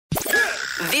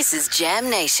This is Jam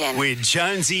Nation. With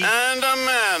Jonesy and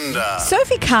Amanda.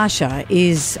 Sophie Karsha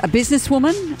is a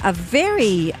businesswoman, a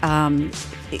very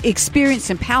experienced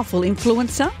and powerful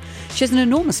influencer. She has an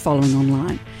enormous following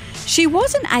online. She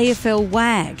was an AFL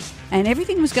WAG and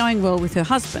everything was going well with her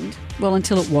husband, well,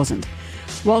 until it wasn't.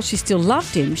 While she still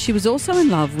loved him, she was also in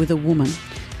love with a woman.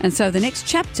 And so the next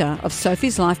chapter of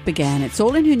Sophie's life began. It's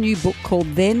all in her new book called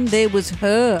Then There Was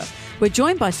Her. We're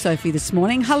joined by Sophie this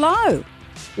morning. Hello.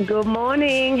 Good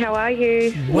morning. How are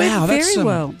you? Wow, that's very some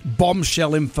well.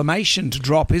 bombshell information to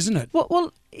drop, isn't it?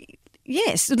 Well,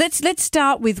 yes. Let's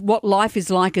start with what life is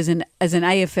like as an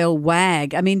AFL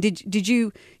WAG. I mean, did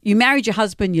you married your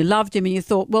husband, you loved him, and you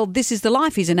thought, well, this is the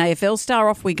life. He's an AFL star.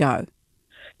 Off we go.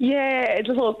 Yeah,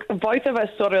 look, both of us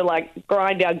sort of like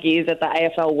grind our gears at the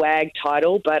AFL WAG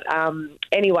title. But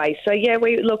anyway, so yeah,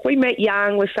 we met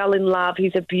young, we fell in love.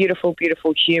 He's a beautiful,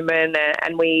 beautiful human.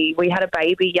 And we had a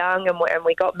baby young and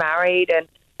we got married and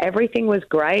everything was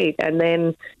great. And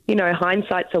then, you know,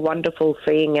 hindsight's a wonderful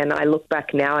thing. And I look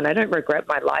back now and I don't regret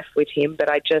my life with him, but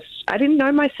I didn't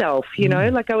know myself, you know,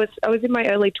 like I was in my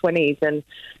early 20s and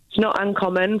it's not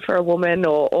uncommon for a woman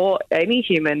or any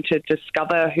human to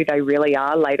discover who they really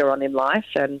are later on in life.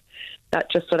 And that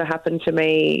just sort of happened to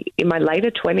me in my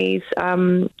later 20s,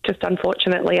 just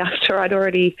unfortunately after I'd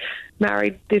already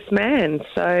married this man.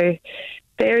 So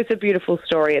there is a beautiful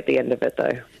story at the end of it,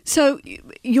 though. So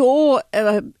you're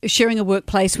sharing a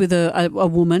workplace with a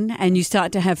woman and you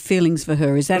start to have feelings for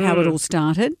her. Is that how it all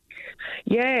started?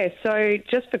 Yeah, so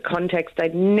just for context,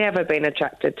 I'd never been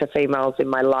attracted to females in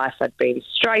my life. I'd been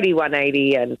straighty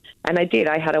 180 and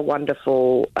I had a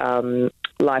wonderful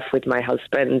life with my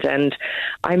husband. And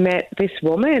I met this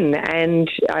woman and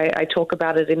I talk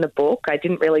about it in the book. I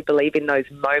didn't really believe in those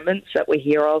moments that we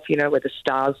hear of, you know, where the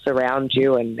stars surround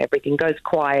you and everything goes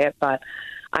quiet. But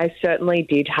I certainly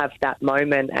did have that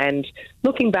moment. And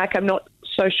looking back, I'm not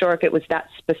so sure if it was that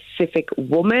specific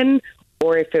woman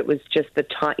or if it was just the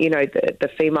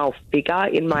female figure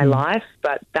in my life,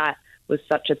 but that was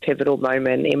such a pivotal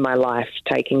moment in my life,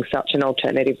 taking such an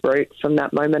alternative route from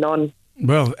that moment on.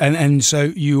 Well, and so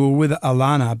you were with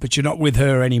Alana, but you're not with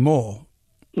her anymore.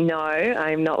 No,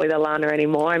 I'm not with Alana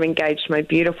anymore. I'm engaged to my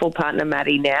beautiful partner,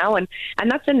 Maddie, now. And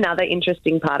that's another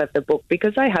interesting part of the book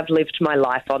because I have lived my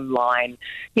life online.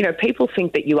 You know, people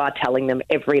think that you are telling them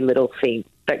every little thing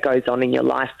that goes on in your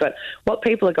life. But what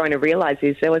people are going to realise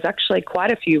is there was actually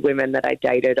quite a few women that I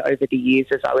dated over the years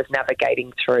as I was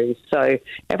navigating through. So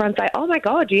everyone's like, oh, my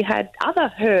God, you had other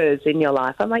hers in your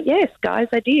life. I'm like, yes, guys,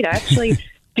 I did. I actually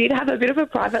did have a bit of a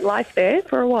private life there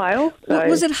for a while. So.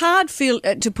 Was it hard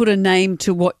to put a name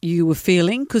to what you were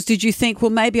feeling? Because did you think,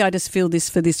 well, maybe I just feel this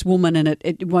for this woman and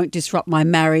it won't disrupt my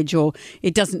marriage or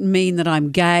it doesn't mean that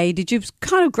I'm gay? Did you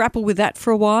kind of grapple with that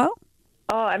for a while?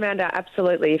 Oh, Amanda,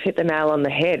 absolutely. You've hit the nail on the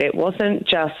head. It wasn't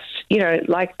just, you know,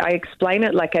 like I explain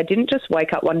it, like I didn't just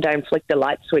wake up one day and flick the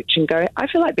light switch and go, I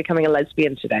feel like becoming a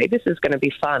lesbian today. This is going to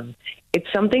be fun. It's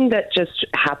something that just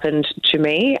happened to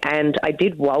me and I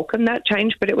did welcome that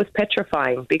change, but it was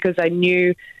petrifying because I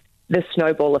knew the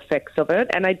snowball effects of it.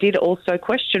 And I did also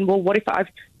question, well, what if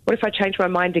I change my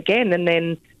mind again? And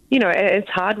then, you know, it's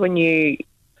hard when you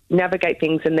navigate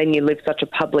things and then you live such a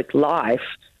public life.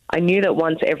 I knew that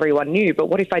once everyone knew, but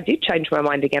what if I did change my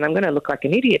mind again? I'm going to look like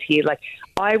an idiot here. Like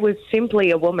I was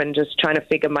simply a woman just trying to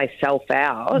figure myself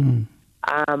out.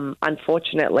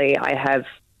 Unfortunately, I have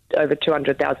over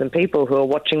 200,000 people who are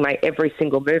watching my every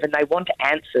single move and they want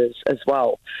answers as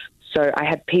well. So I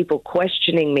had people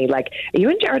questioning me like, are you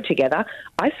and Jared together?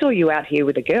 I saw you out here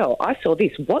with a girl. I saw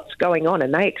this. What's going on?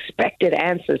 And they expected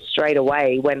answers straight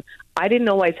away when I didn't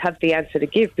always have the answer to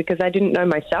give because I didn't know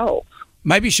myself.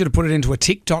 Maybe you should have put it into a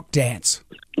TikTok dance.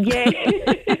 Yeah.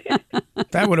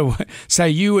 That would have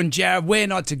say you and Jared, we're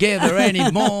not together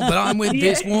anymore, but I'm with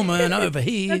this woman over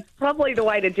here. That's probably the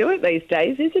way to do it these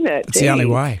days, isn't it? It's the only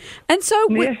way. And so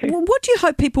what do you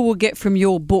hope people will get from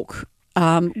your book?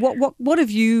 What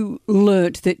have you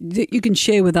learnt that you can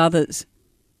share with others?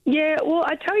 Yeah, well,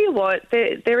 I tell you what,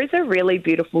 there is a really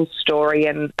beautiful story,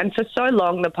 and for so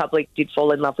long the public did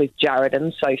fall in love with Jared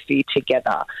and Sophie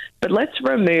together. But let's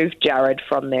remove Jared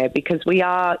from there because we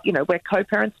are, you know, we're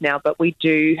co-parents now, but we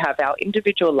do have our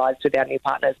individual lives with our new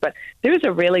partners. But there is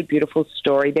a really beautiful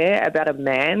story there about a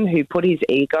man who put his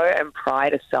ego and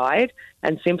pride aside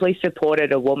and simply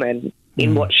supported a woman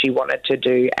in what she wanted to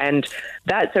do. And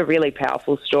that's a really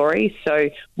powerful story. So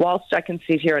whilst I can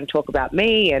sit here and talk about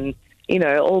me and you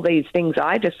know, all these things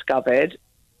I discovered,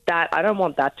 that I don't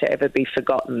want that to ever be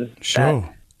forgotten.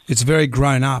 Sure. It's very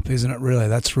grown up, isn't it, really?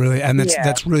 That's really, and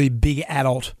that's really big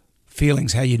adult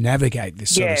feelings, how you navigate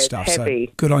this sort of it's stuff. heavy.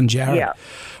 So good on Jared. Yeah.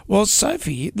 Well,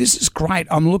 Sophie, this is great.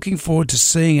 I'm looking forward to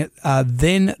seeing it.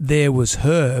 Then There Was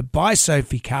Her by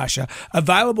Sophie Kasha,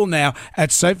 available now at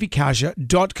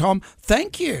sophiekasha.com.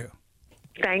 Thank you.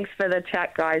 Thanks for the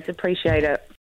chat, guys. Appreciate it.